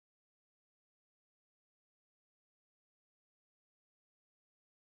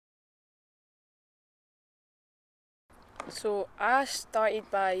So I started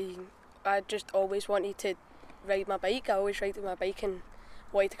by, I just always wanted to ride my bike. I always ride my bike and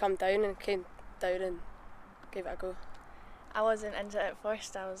wanted to come down, and came down and gave it a go. I wasn't into it at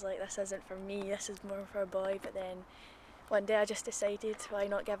first. I was like, this isn't for me, this is more for a boy. But then one day I just decided, why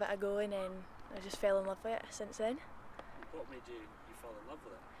not give it a go, and then I just fell in love with it since then. What made you fall in love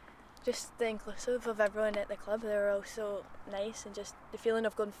with it? Just the inclusive of everyone at the club. They were all so nice, and just the feeling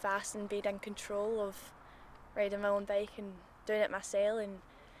of going fast and being in control of riding my own bike and doing it myself, and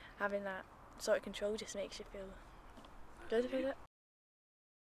having that sort of control just makes you feel good about it.